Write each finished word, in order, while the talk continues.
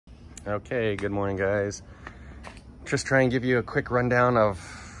Okay, good morning guys. Just try and give you a quick rundown of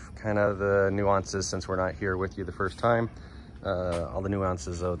kind of the nuances since we're not here with you the first time. All the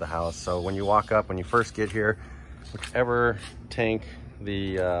nuances of the house. So when you walk up, when you first get here, whichever tank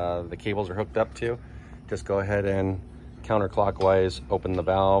the cables are hooked up to, just go ahead and counterclockwise open the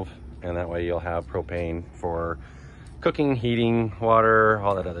valve, and that way you'll have propane for cooking, heating, water,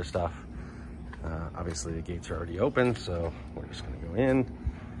 all that other stuff. Obviously the gates are already open, so we're just gonna go in.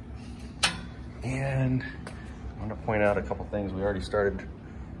 And I want to point out a couple things. We already started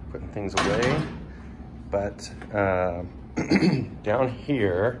putting things away, but down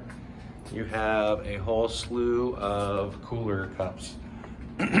here you have a whole slew of cooler cups.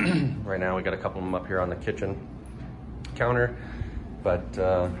 Right now we got a couple of them up here on the kitchen counter, but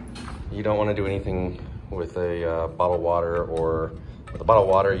you don't want to do anything with a bottled water, or with a bottled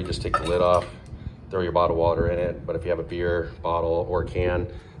water you just take the lid off, throw your bottled water in it. But if you have a beer bottle or can,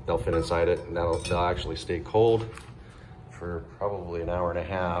 they'll fit inside it, and they'll actually stay cold for probably an hour and a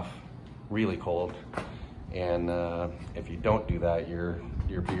half, really cold. And if you don't do that, your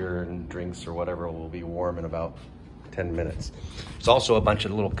beer and drinks or whatever will be warm in about 10 minutes. There's also a bunch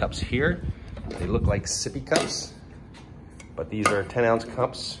of little cups here. They look like sippy cups, but these are 10-ounce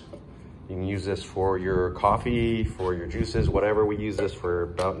cups. You can use this for your coffee, for your juices, whatever. We use this for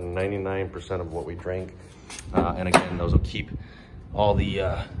about 99% of what we drink. And again, those will keep all the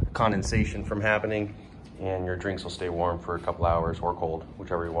condensation from happening, and your drinks will stay warm for a couple hours, or cold,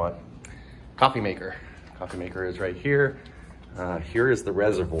 whichever you want. Coffee maker. Coffee maker is right here. Here is the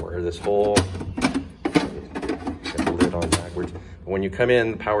reservoir. This whole, get the lid on backwards. When you come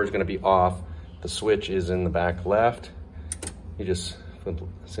in, the power is going to be off. The switch is in the back left. You just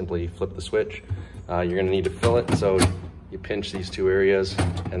simply flip the switch. You're going to need to fill it, so you pinch these two areas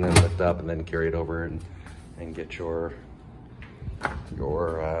and then lift up and then carry it over and get your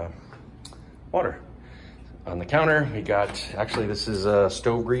water. On the counter, we got, actually this is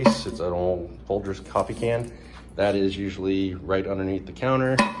stove grease. It's an old Folgers coffee can. That is usually right underneath the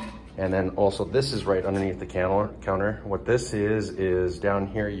counter. And then also this is right underneath the counter. What this is down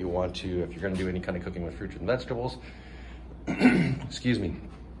here, you want to, if you're gonna do any kind of cooking with fruits and vegetables, excuse me,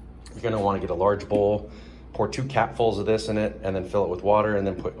 you're gonna wanna get a large bowl, pour 2 capfuls of this in it, and then fill it with water, and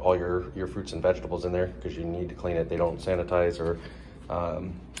then put all your fruits and vegetables in there, because you need to clean it. They don't sanitize or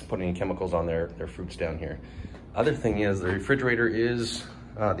put any chemicals on their fruits down here. Other thing is, the refrigerator is,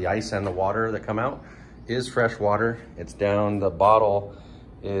 the ice and the water that come out is fresh water. It's down, the bottle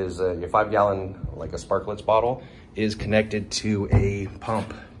is, your 5-gallon, like a Sparklets bottle, is connected to a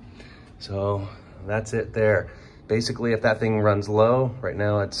pump. So that's it there. Basically, if that thing runs low, right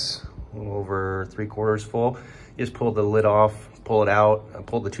now it's over 3/4 full, you just pull the lid off, pull it out,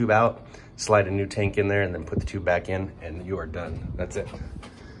 pull the tube out, slide a new tank in there, and then put the tube back in, and you are done. That's it.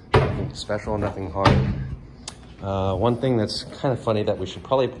 Nothing special, nothing hard. One thing that's kind of funny that we should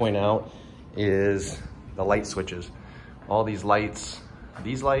probably point out is the light switches. All these lights,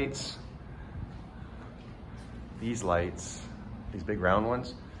 these big round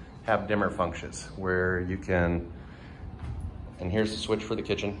ones, have dimmer functions where you can, and here's the switch for the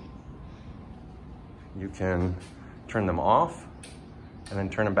kitchen. You can turn them off and then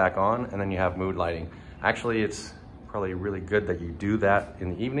turn them back on, and then you have mood lighting. Actually, it's probably really good that you do that in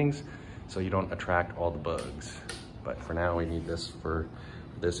the evenings so you don't attract all the bugs. But for now, we need this for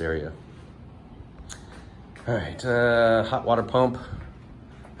this area. All right, hot water pump.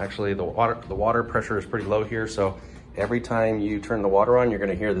 Actually, the water pressure is pretty low here, so every time you turn the water on, you're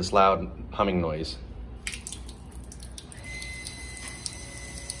gonna hear this loud humming noise.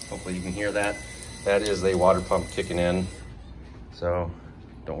 Hopefully you can hear that. That is a water pump kicking in. So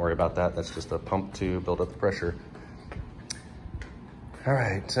don't worry about that. That's just a pump to build up the pressure. All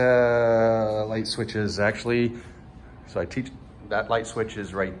right, light switches actually. So I teach, that light switch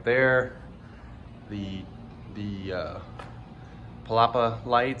is right there. The Palapa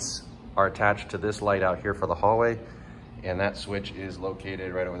lights are attached to this light out here for the hallway. And that switch is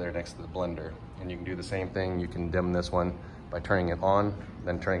located right over there next to the blender. And you can do the same thing. You can dim this one by turning it on,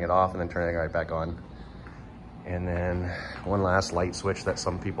 then turning it off, and then turning it right back on. And then one last light switch that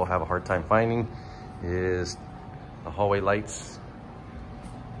some people have a hard time finding is the hallway lights.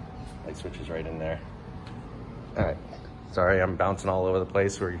 Light switch is right in there. All right, sorry, I'm bouncing all over the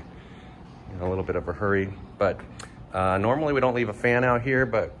place. We're in a little bit of a hurry, but normally we don't leave a fan out here,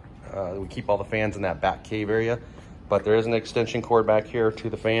 but we keep all the fans in that back cave area. But there is an extension cord back here to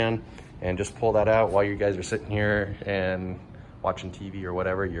the fan, and just pull that out while you guys are sitting here and watching TV or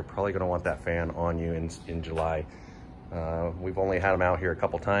whatever. You're probably gonna want that fan on you in July. We've only had them out here a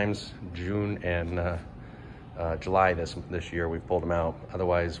couple times, June and July this year we've pulled them out.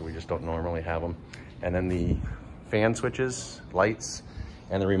 Otherwise, we just don't normally have them. And then the fan switches, lights,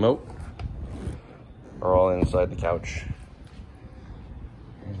 and the remote are all inside the couch.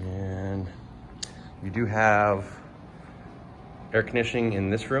 And you do have air conditioning in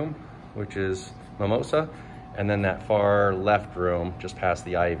this room, which is Mimosa, and then that far left room, just past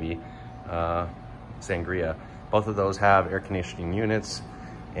the Ivy, Sangria. Both of those have air conditioning units,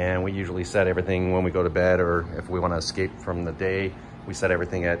 and we usually set everything when we go to bed, or if we want to escape from the day, we set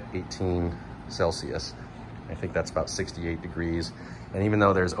everything at 18 Celsius. I think that's about 68 degrees. And even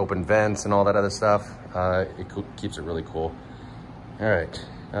though there's open vents and all that other stuff, it keeps it really cool. All right,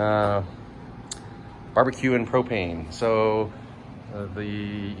 barbecue and propane. So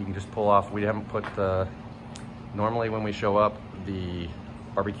you can just pull off, we haven't put normally when we show up, the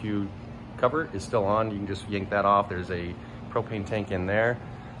barbecue cover is still on. You can just yank that off. There's a propane tank in there.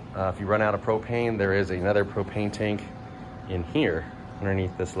 If you run out of propane, there is another propane tank in here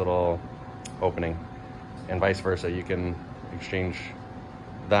underneath this little opening, and vice versa. You can exchange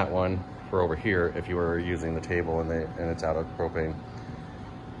that one for over here if you were using the table and it's out of propane.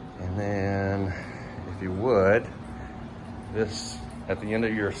 And then if you would, this, at the end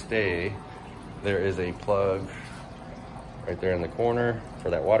of your stay, there is a plug right there in the corner for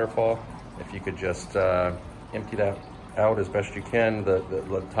that waterfall. If you could just empty that out as best you can,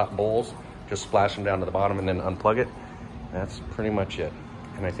 the top bowls, just splash them down to the bottom and then unplug it. That's pretty much it.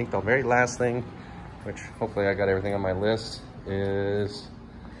 And I think the very last thing, which hopefully I got everything on my list, is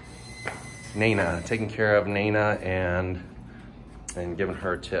Nana, taking care of Nana and giving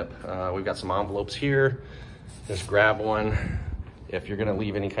her a tip. We've got some envelopes here. Just grab one. If you're gonna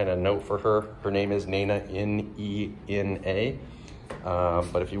leave any kind of note for her, her name is Nana, N-E-N-A.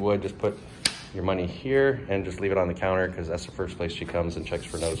 But if you would, just put your money here and just leave it on the counter, because that's the first place she comes and checks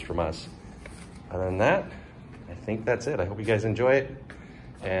for notes from us. Other than that, I think that's it. I hope you guys enjoy it,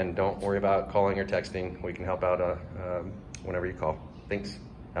 and don't worry about calling or texting. We can help out whenever you call. Thanks,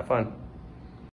 have fun.